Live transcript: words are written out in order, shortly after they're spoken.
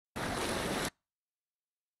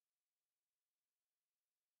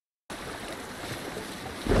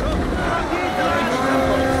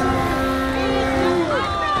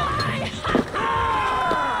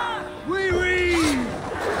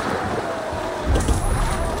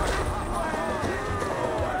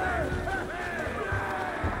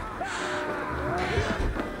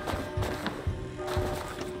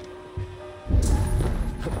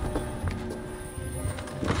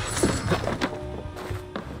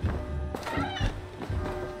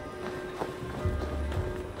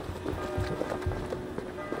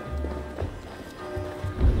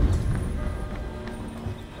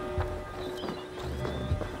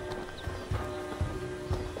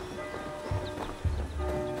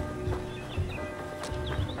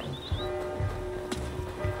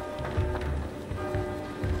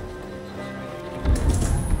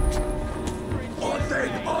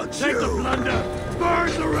Take the plunder!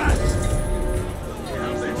 Burn the rest!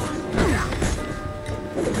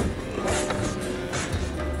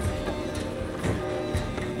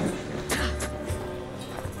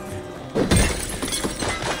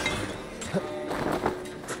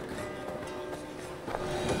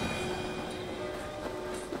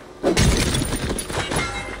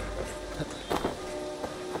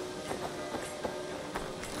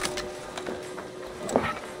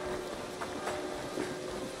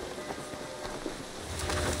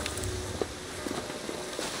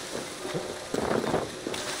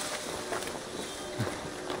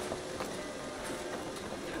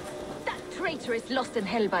 Is lost in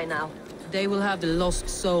hell by now. They will have the lost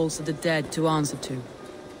souls of the dead to answer to.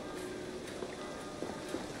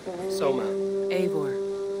 Soma. Eivor,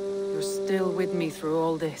 you're still with me through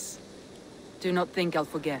all this. Do not think I'll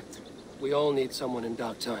forget. We all need someone in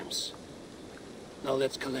dark times. Now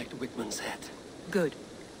let's collect Wickman's head. Good.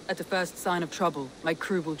 At the first sign of trouble, my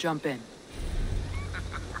crew will jump in.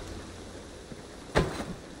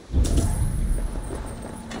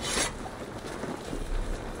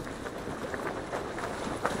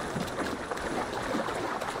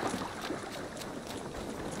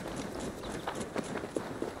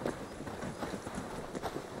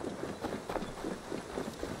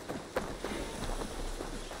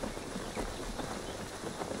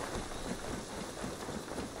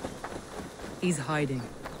 He's hiding.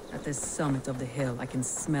 At the summit of the hill, I can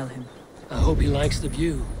smell him. I hope he likes the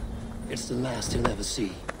view. It's the last he'll ever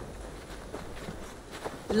see.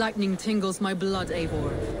 Lightning tingles my blood,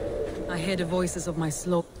 Eivor. I hear the voices of my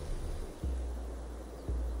slow...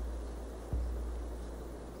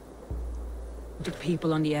 The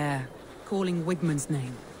people on the air, calling Wigman's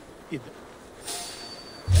name.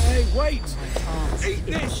 Hey, wait! Oh, Eat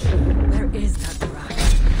this! where is that rat?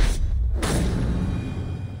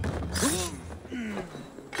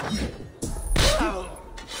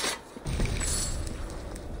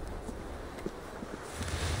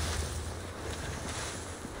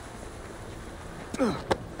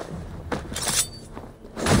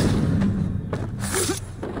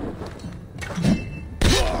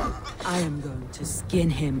 I am going to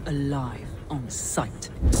skin him alive on sight.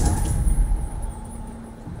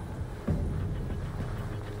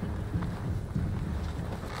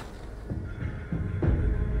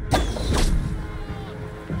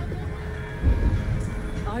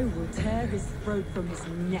 I will tear his throat from his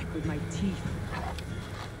neck with my teeth.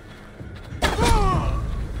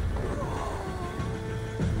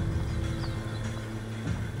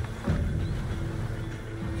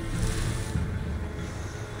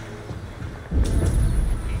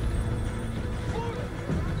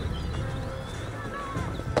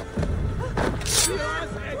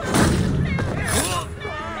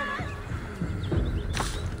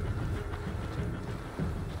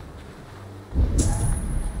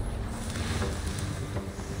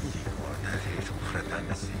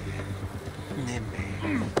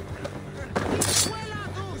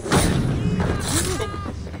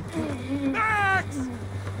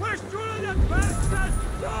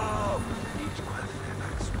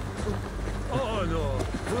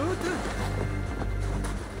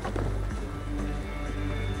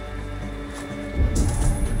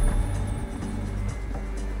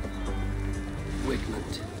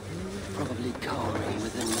 Probably cowering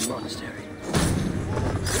within the monastery.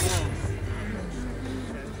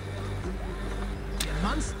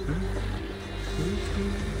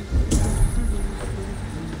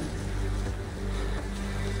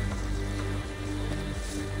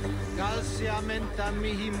 Calciamenta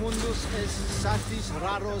mihi mundus est satis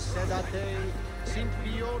raro sedate,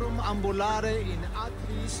 simpiorum ambulare in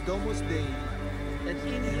atris domus Dei. Et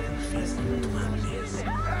in festum tualis.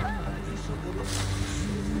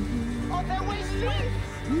 On their way sleep!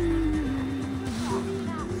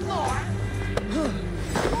 Lord!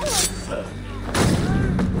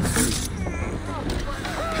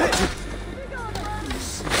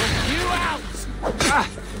 You out! Ah.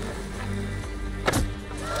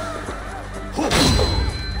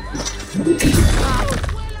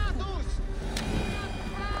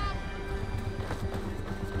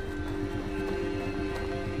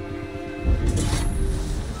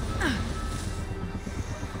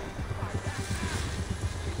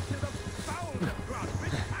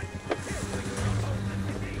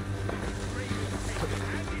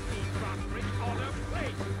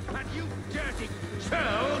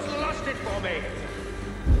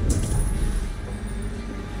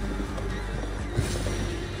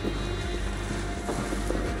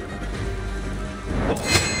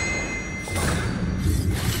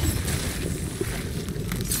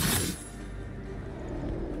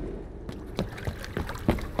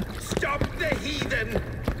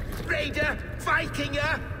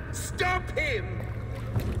 Stinger! Stop him!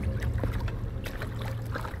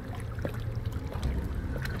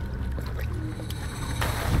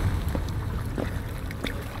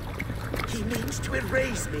 He means to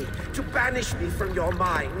erase me, to banish me from your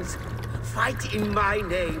minds. Fight in my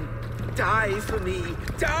name. Die for me.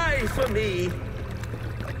 Die for me.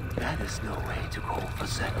 That is no way to call for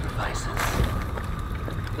sacrifices.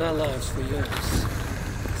 Their lives for yours.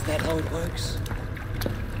 Is that how it works?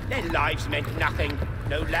 Their lives meant nothing.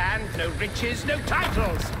 No land, no riches, no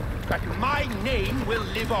titles. But my name will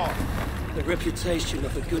live on. The reputation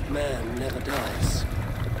of a good man never dies.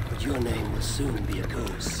 But your name will soon be a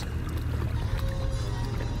ghost.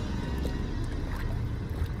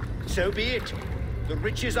 So be it. The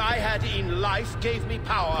riches I had in life gave me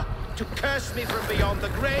power. To curse me from beyond the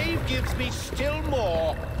grave gives me still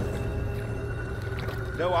more.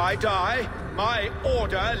 Though I die, my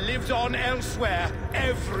order lives on elsewhere,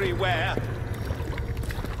 everywhere.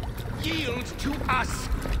 Yield to us.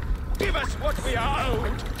 Give us what we are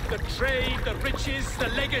owed. The trade, the riches, the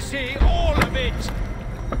legacy, all of it.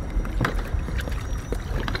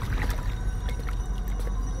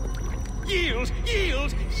 Yield!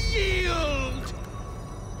 Yield! Yield!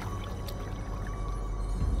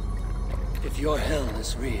 If your hell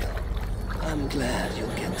is real, I'm glad you'll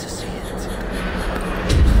get to see it.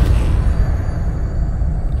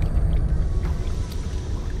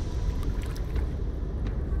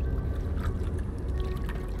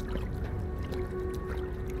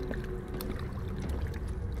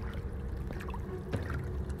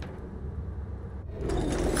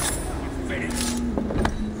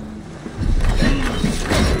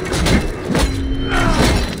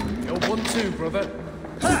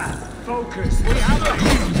 Focus, we have it!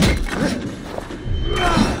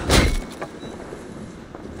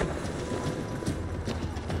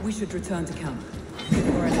 We should return to camp.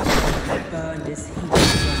 Or else burn this heat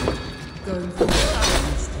ground. Going forward, we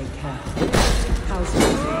must take care. Houses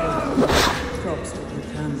will build. Crops will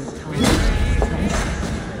return with time.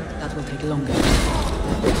 That will take longer.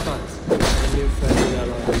 But a new friendly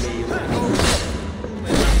ally to me.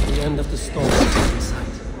 The end of the storm is in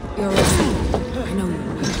sight. You're right. I know you.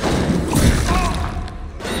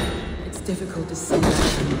 It's difficult to see that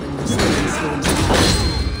when you're standing still.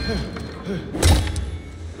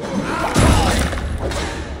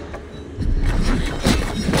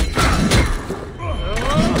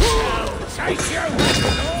 Take you!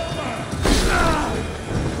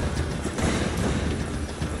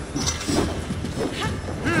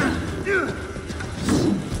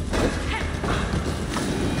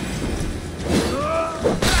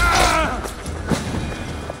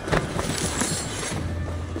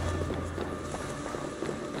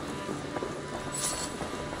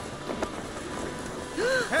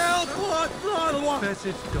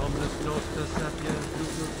 Message Dominus Noster Sapiens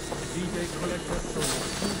Lugus, Vide Collector Solus.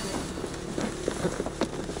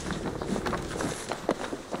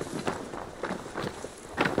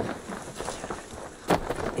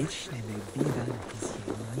 Ich nehme wieder ein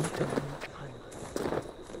bisschen Miete.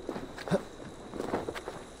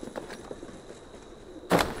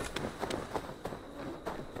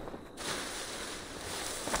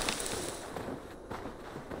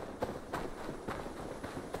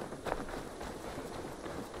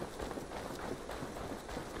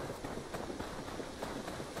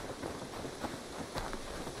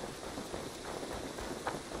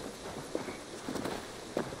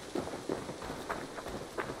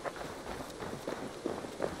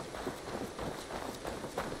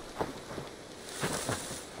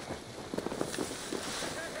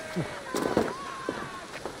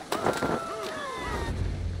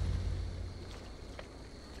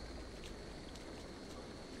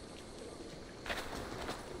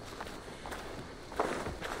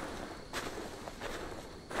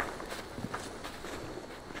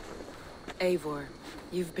 Eivor,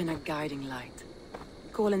 you've been a guiding light.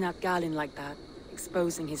 Calling out Galin like that,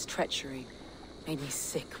 exposing his treachery, made me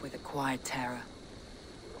sick with a quiet terror.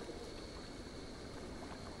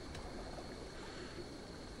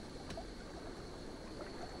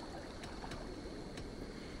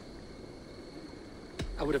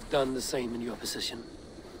 I would have done the same in your position.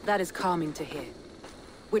 That is calming to hear.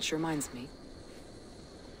 Which reminds me.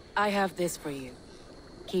 I have this for you.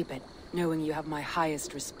 Keep it, knowing you have my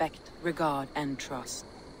highest respect, regard, and trust.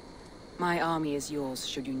 My army is yours,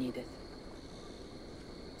 should you need it.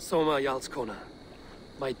 Soma Jarlskona,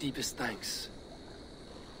 my deepest thanks.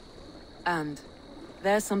 And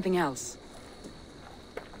there's something else.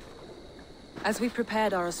 As we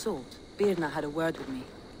prepared our assault, Birna had a word with me.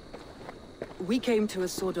 We came to a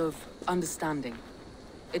sort of understanding.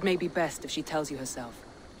 It may be best if she tells you herself.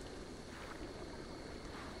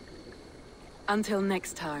 Until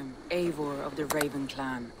next time, Eivor of the Raven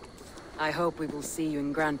Clan. I hope we will see you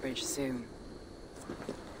in Grantebridge soon.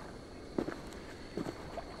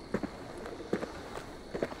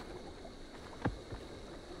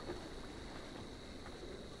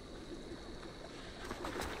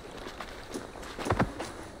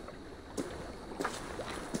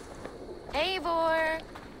 Eivor!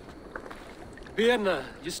 Birna,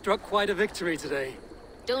 you struck quite a victory today.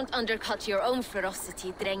 Don't undercut your own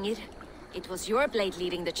ferocity, Drengir. It was your blade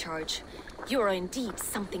leading the charge. You are indeed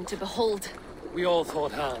something to behold. We all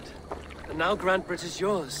fought hard. And now Grantebridge is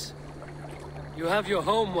yours. You have your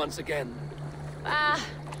home once again.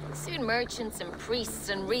 Soon merchants and priests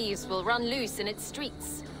and reeves will run loose in its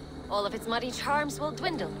streets. All of its muddy charms will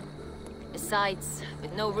dwindle. Besides,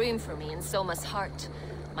 with no room for me in Soma's heart,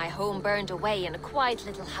 my home burned away in a quiet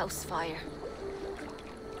little house fire.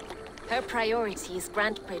 Her priority is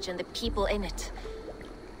Grantebridge and the people in it.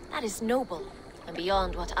 That is noble, and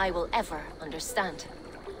beyond what I will ever understand.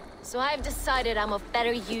 So I've decided I'm of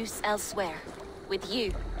better use elsewhere. With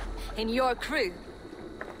you. In your crew.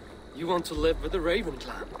 You want to live with the Raven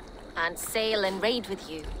Clan? And sail and raid with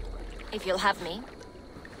you. If you'll have me.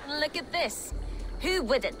 Look at this. Who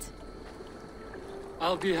wouldn't?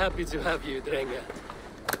 I'll be happy to have you, Drenge.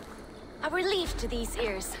 A relief to these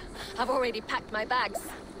ears. I've already packed my bags.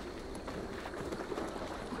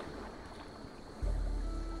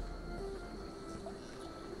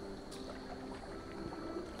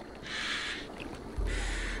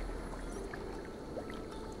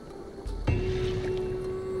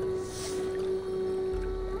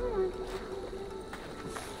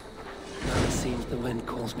 The wind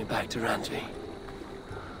calls me back to Randvi.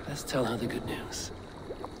 Let's tell her the good news.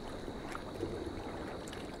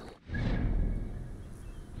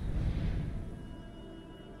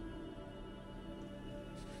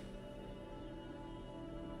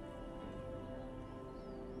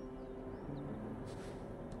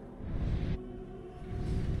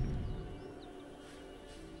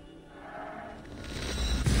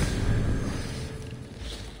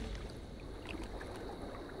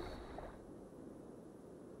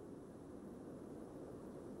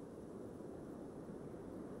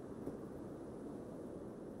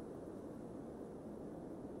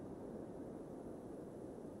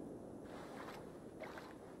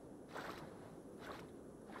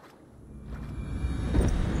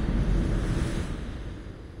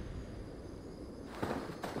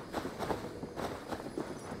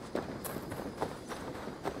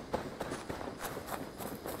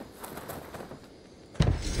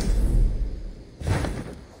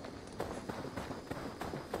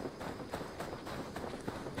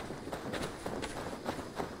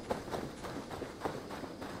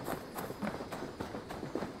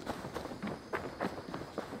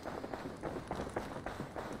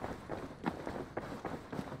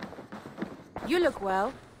 You look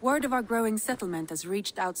well. Word of our growing settlement has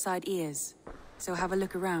reached outside ears. So have a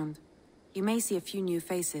look around. You may see a few new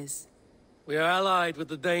faces. We are allied with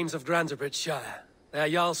the Danes of Grantebridge Shire. Their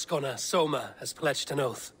Jarlskona, Soma, has pledged an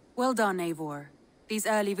oath. Well done, Eivor. These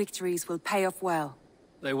early victories will pay off well.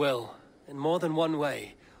 They will. In more than one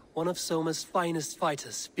way. One of Soma's finest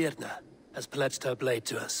fighters, Birna, has pledged her blade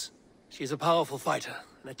to us. She's a powerful fighter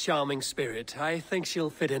and a charming spirit. I think she'll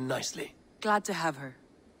fit in nicely. Glad to have her.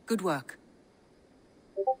 Good work.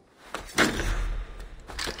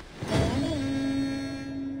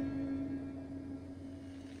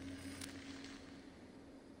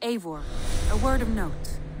 Eivor, a word of note.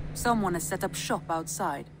 Someone has set up shop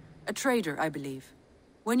outside. A trader, I believe.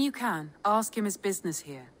 When you can, ask him his business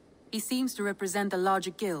here. He seems to represent a larger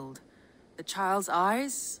guild. The Child's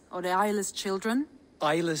Eyes? Or the Eyeless Children?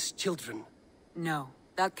 Eyeless children? No,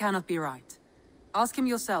 that cannot be right. Ask him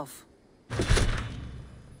yourself.